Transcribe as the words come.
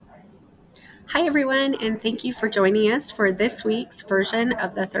Hi, everyone, and thank you for joining us for this week's version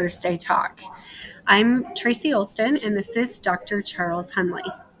of the Thursday Talk. I'm Tracy Olsten, and this is Dr. Charles Hunley.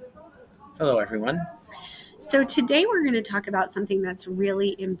 Hello, everyone. So today we're going to talk about something that's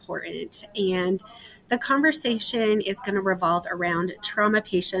really important, and the conversation is going to revolve around trauma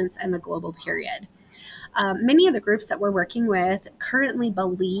patients and the global period. Many of the groups that we're working with currently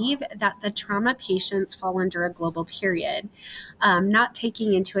believe that the trauma patients fall under a global period, not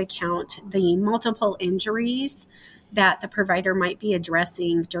taking into account the multiple injuries that the provider might be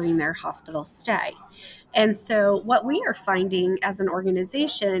addressing during their hospital stay. And so, what we are finding as an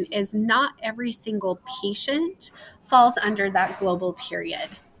organization is not every single patient falls under that global period.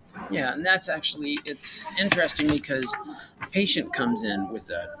 Yeah, and it's interesting because a patient comes in with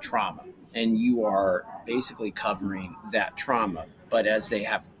a trauma and you are basically covering that trauma. But if they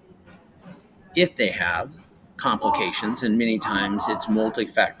have complications, and many times it's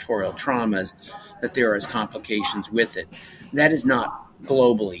multifactorial traumas, that there is complications with it, that is not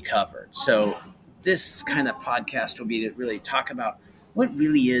globally covered. So this kind of podcast will be to really talk about what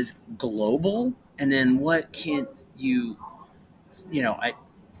really is global and then what can I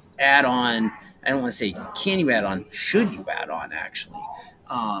add on. I don't want to say can you add on, should you add on actually,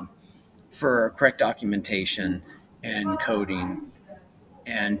 for correct documentation and coding,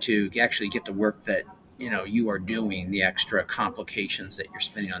 and to actually get the work that you are doing, the extra complications that you're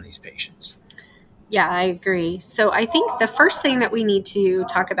spending on these patients. Yeah, I agree. So I think the first thing that we need to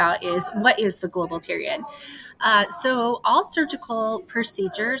talk about is what is the global period? So all surgical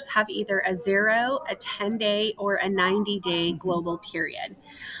procedures have either a 0, a 10-day, or a 90-day global period.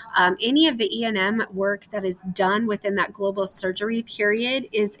 Any of the E&M work that is done within that global surgery period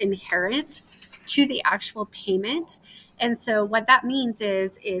is inherent to the actual payment. And so what that means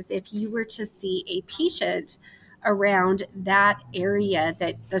is if you were to see a patient around that area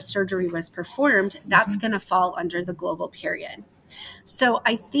that the surgery was performed, that's going to fall under the global period. So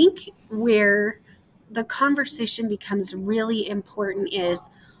I think where the conversation becomes really important is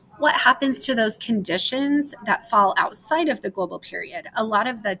what happens to those conditions that fall outside of the global period. A lot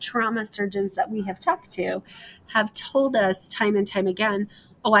of the trauma surgeons that we have talked to have told us time and time again,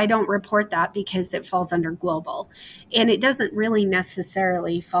 oh, I don't report that because it falls under global. And it doesn't really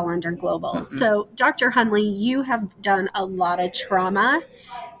necessarily fall under global. Mm-hmm. So, Dr. Hunley, you have done a lot of trauma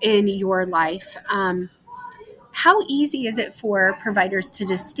in your life. How easy is it for providers to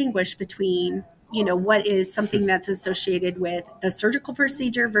distinguish between, what is something that's associated with the surgical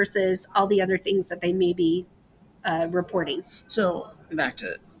procedure versus all the other things that they may be reporting? So back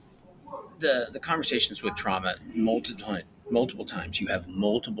to the conversations with trauma, multiple times you have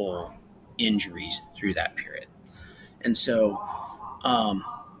multiple injuries through that period. And so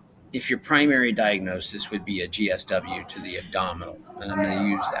if your primary diagnosis would be a GSW to the abdominal, and I'm going to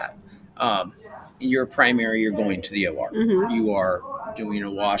use that, your primary, you're going to the OR. Mm-hmm. You are doing a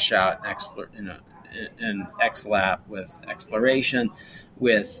washout, an XLAP with exploration,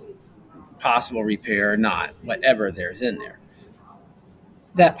 with possible repair or not, whatever there's in there.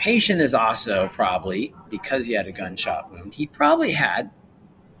 That patient is also probably, because he had a gunshot wound, he probably had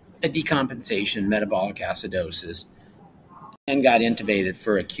a decompensation, metabolic acidosis, and got intubated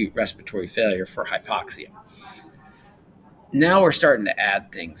for acute respiratory failure for hypoxia. Now we're starting to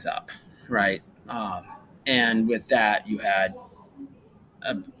add things up, right? And with that, you had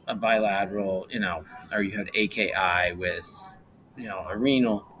a bilateral, or you had AKI with,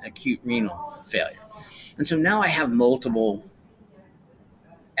 acute renal failure. And so now I have multiple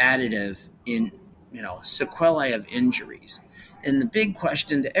additive sequelae of injuries. And the big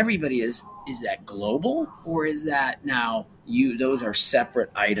question to everybody is that global, or is that now those are separate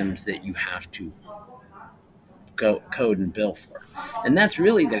items that you have to go code and bill for? And that's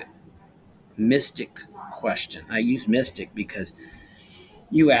really the mystic question. I use mystic because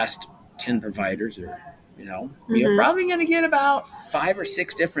you asked 10 providers, or mm-hmm. You're probably going to get about 5 or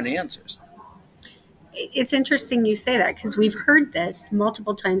 6 different answers. It's interesting you say that, because we've heard this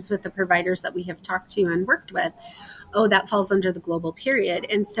multiple times with the providers that we have talked to and worked with. Oh, that falls under the global period.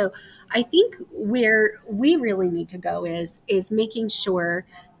 And so I think where we really need to go is making sure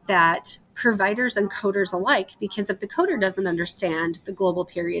that providers and coders alike, because if the coder doesn't understand the global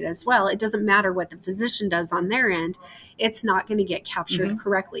period as well, it doesn't matter what the physician does on their end, it's not going to get captured mm-hmm.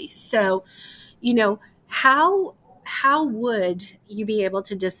 correctly. So, how would you be able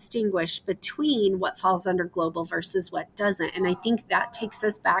to distinguish between what falls under global versus what doesn't? And I think that takes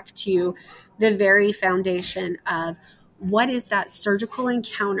us back to the very foundation of what is that surgical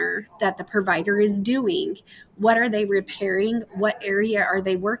encounter that the provider is doing? What are they repairing? What area are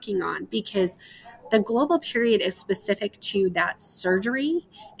they working on? Because The global period is specific to that surgery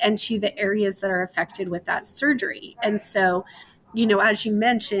and to the areas that are affected with that surgery. And so, as you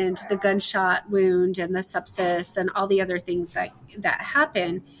mentioned, the gunshot wound and the sepsis and all the other things that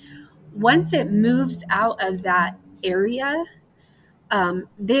happen, once it moves out of that area,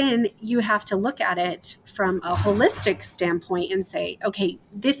 then you have to look at it from a holistic standpoint and say, okay,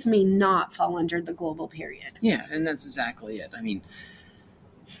 this may not fall under the global period. Yeah, and that's exactly it. I mean,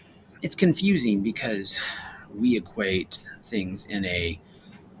 it's confusing because we equate things in a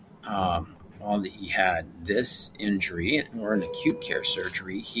well, he had this injury or an acute care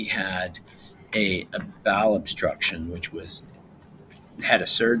surgery. He had a bowel obstruction, which had a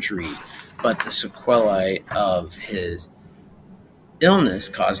surgery, but the sequelae of his illness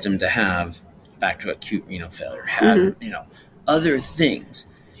caused him to have back to acute renal failure, had other things.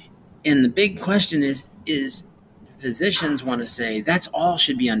 And the big question is physicians want to say that's all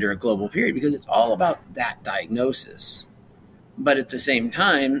should be under a global period because it's all about that diagnosis. But at the same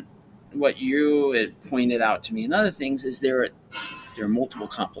time, what you had pointed out to me and other things is there are multiple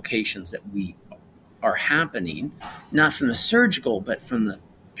complications that are happening, not from the surgical, but from the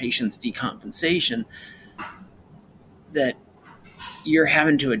patient's decompensation that you're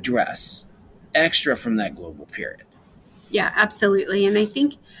having to address extra from that global period. Yeah, absolutely. And I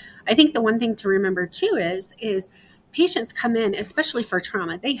think the one thing to remember too is patients come in, especially for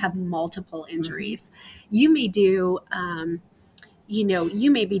trauma, they have multiple injuries. You may do,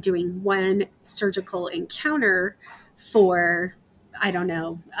 you may be doing one surgical encounter for, I don't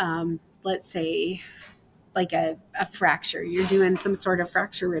know, let's say like a fracture. You're doing some sort of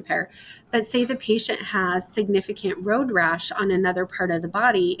fracture repair. But say the patient has significant road rash on another part of the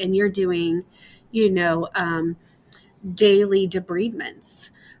body and you're doing, daily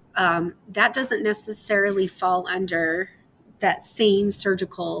debridements. That doesn't necessarily fall under that same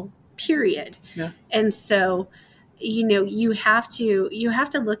surgical period. Yeah. And so, you have to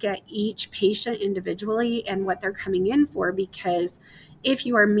look at each patient individually and what they're coming in for, because if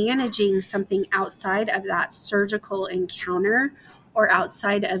you are managing something outside of that surgical encounter or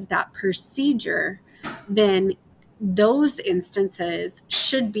outside of that procedure, then those instances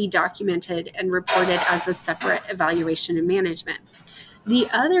should be documented and reported as a separate evaluation and management. The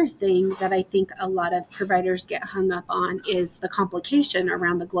other thing that I think a lot of providers get hung up on is the complication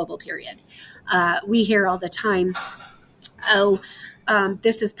around the global period. We hear all the time,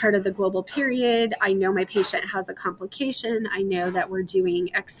 this is part of the global period. I know my patient has a complication. I know that we're doing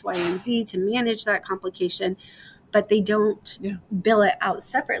X, Y, and Z to manage that complication, but they don't bill it out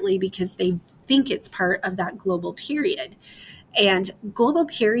separately because they think it's part of that global period. And global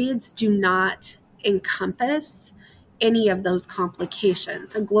periods do not encompass any of those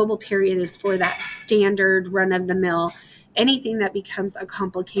complications. A global period is for that standard run-of-the-mill. Anything that becomes a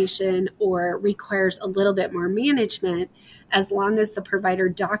complication or requires a little bit more management, as long as the provider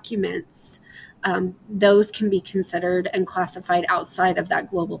documents, those can be considered and classified outside of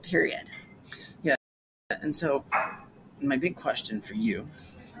that global period. Yeah. And so my big question for you,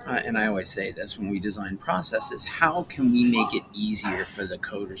 and I always say this when we design processes, how can we make it easier for the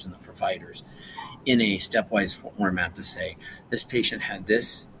coders and the providers in a stepwise format to say, this patient had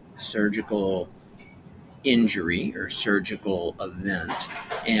this surgical injury or surgical event,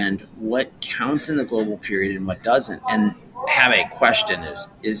 and what counts in the global period and what doesn't, and have a question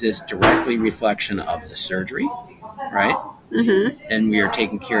is this directly reflection of the surgery, right? And we are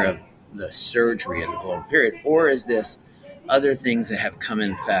taking care of the surgery of the global period, or is this other things that have come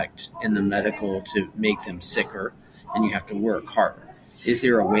in effect in the medical to make them sicker and you have to work harder? Is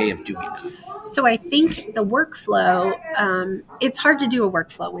there a way of doing that? So I think the workflow, it's hard to do a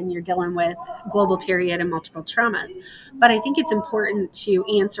workflow when you're dealing with global period and multiple traumas, but I think it's important to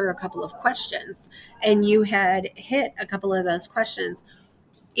answer a couple of questions. And you had hit a couple of those questions.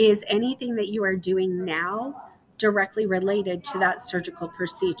 Is anything that you are doing now directly related to that surgical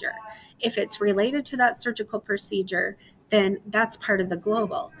procedure? If it's related to that surgical procedure, then that's part of the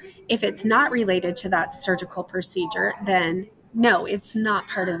global. If it's not related to that surgical procedure, then no, it's not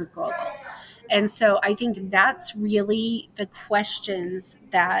part of the global. And so I think that's really the questions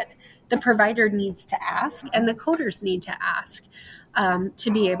that the provider needs to ask and the coders need to ask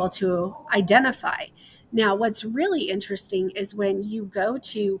to be able to identify. Now, what's really interesting is when you go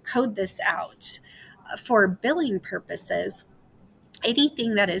to code this out for billing purposes,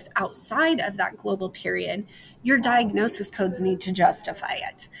 anything that is outside of that global period, your diagnosis codes need to justify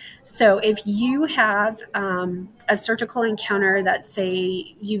it. So if you have a surgical encounter that,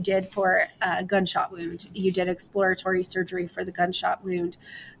 say, you did for a gunshot wound, you did exploratory surgery for the gunshot wound,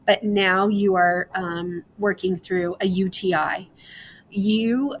 but now you are working through a UTI,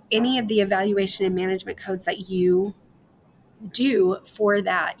 any of the evaluation and management codes that you do for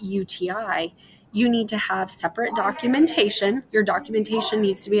that UTI, you need to have separate documentation. Your documentation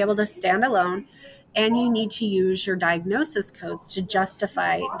needs to be able to stand alone, and you need to use your diagnosis codes to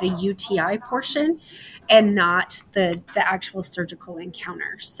justify the UTI portion and not the actual surgical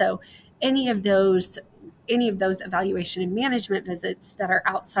encounter. So any of those evaluation and management visits that are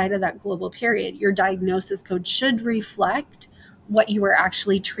outside of that global period, your diagnosis code should reflect what you were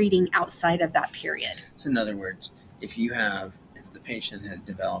actually treating outside of that period. So in other words, if the patient had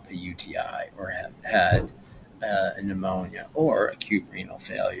developed a UTI or had a pneumonia or acute renal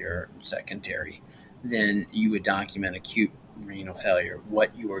failure secondary, then you would document acute renal failure,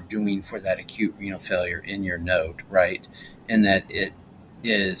 what you are doing for that acute renal failure in your note, right? And that it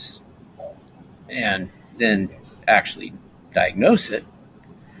is, and then actually diagnose it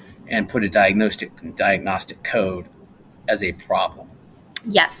and put a diagnostic code as a problem.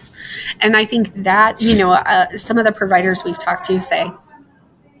 Yes. And I think that, some of the providers we've talked to say,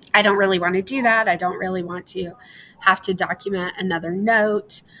 I don't really want to do that. I don't really want to have to document another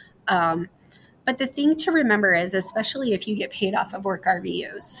note. But the thing to remember is, especially if you get paid off of work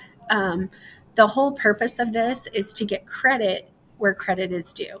RVUs, the whole purpose of this is to get credit where credit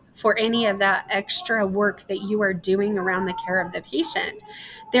is due for any of that extra work that you are doing around the care of the patient.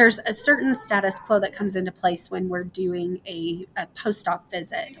 There's a certain status quo that comes into place when we're doing a post-op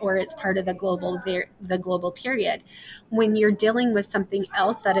visit or it's part of the global period. When you're dealing with something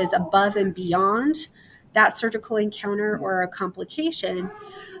else that is above and beyond that surgical encounter or a complication,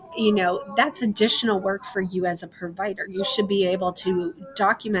 that's additional work for you as a provider. You should be able to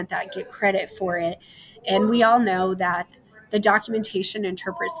document that, get credit for it. And we all know that the documentation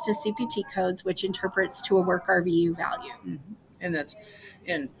interprets to CPT codes, which interprets to a work RVU value. Mm-hmm.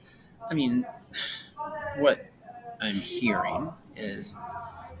 And I mean, what I'm hearing is,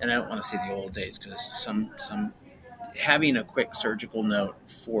 and I don't want to say the old days, because some having a quick surgical note,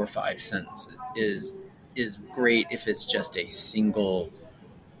 4 or 5 sentences is great if it's just a single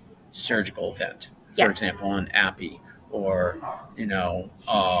surgical event. For example, an API or,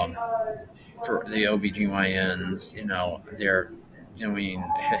 for the OBGYNs, they're doing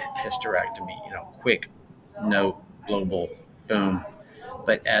hysterectomy, quick note, global, boom.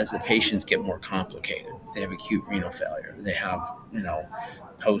 But as the patients get more complicated, they have acute renal failure, they have,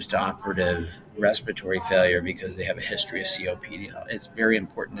 post-operative respiratory failure because they have a history of COPD. It's very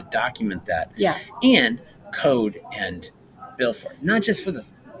important to document that, and code and bill for it. Not just for the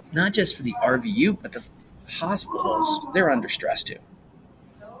RVU, but the hospitals. They're under stress too,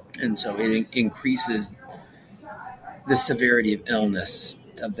 and so it increases the severity of illness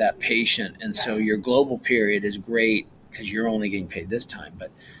of that patient. And so your global period is great because you're only getting paid this time, but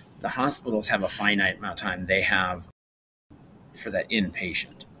the hospitals have a finite amount of time they have for that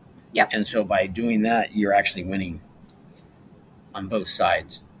inpatient. Yep. And so by doing that, you're actually winning on both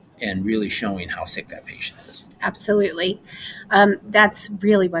sides and really showing how sick that patient is. Absolutely. That's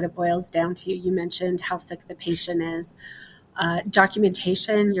really what it boils down to. You mentioned how sick the patient is.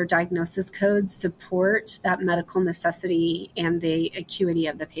 Documentation, your diagnosis codes support that medical necessity and the acuity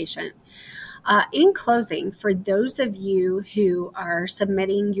of the patient. In closing, for those of you who are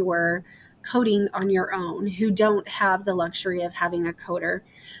submitting your coding on your own, who don't have the luxury of having a coder,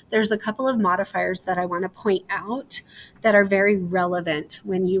 there's a couple of modifiers that I want to point out that are very relevant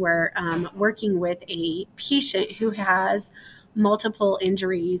when you are working with a patient who has multiple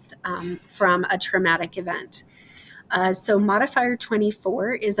injuries from a traumatic event. So modifier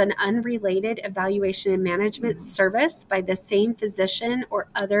 24 is an unrelated evaluation and management service by the same physician or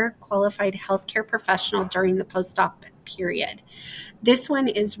other qualified healthcare professional during the post-op period. This one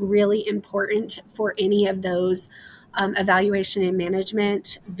is really important for any of those evaluation and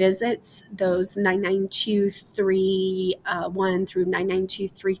management visits, those 99231 through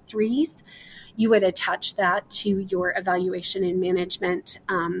 99233s. You would attach that to your evaluation and management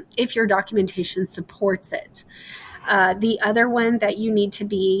if your documentation supports it. The other one that you need to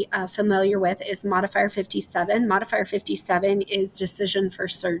be familiar with is Modifier 57. Modifier 57 is decision for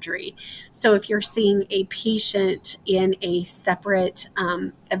surgery. So if you're seeing a patient in a separate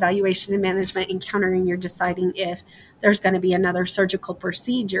evaluation and management encounter and you're deciding if there's going to be another surgical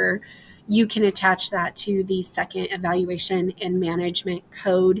procedure, you can attach that to the second evaluation and management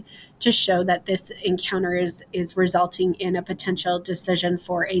code to show that this encounter is resulting in a potential decision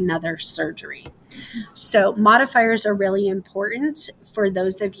for another surgery. So modifiers are really important for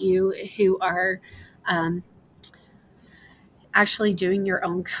those of you who are actually doing your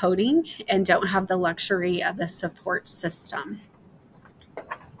own coding and don't have the luxury of a support system.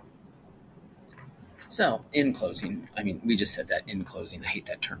 So, in closing, I mean, we just said that in closing. I hate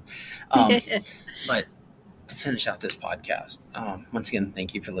that term. But to finish out this podcast, once again,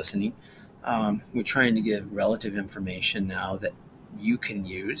 thank you for listening. We're trying to give relative information now that you can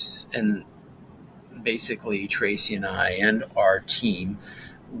use. And basically, Tracy and I and our team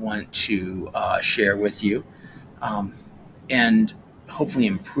want to share with you and hopefully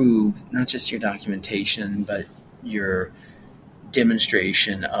improve not just your documentation, but your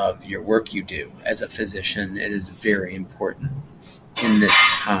demonstration of your work you do as a physician. It is very important in this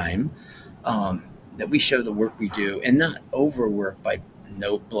time that we show the work we do and not overwork by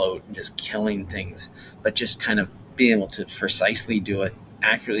note bloat and just killing things, but just kind of being able to precisely do it,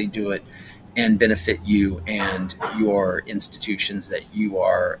 accurately do it, and benefit you and your institutions that you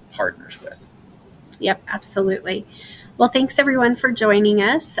are partners with. Yep, absolutely. Well, thanks everyone for joining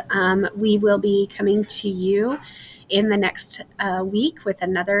us. We will be coming to you in the next week with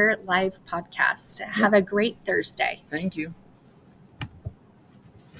another live podcast. Have a great Thursday. Thank you.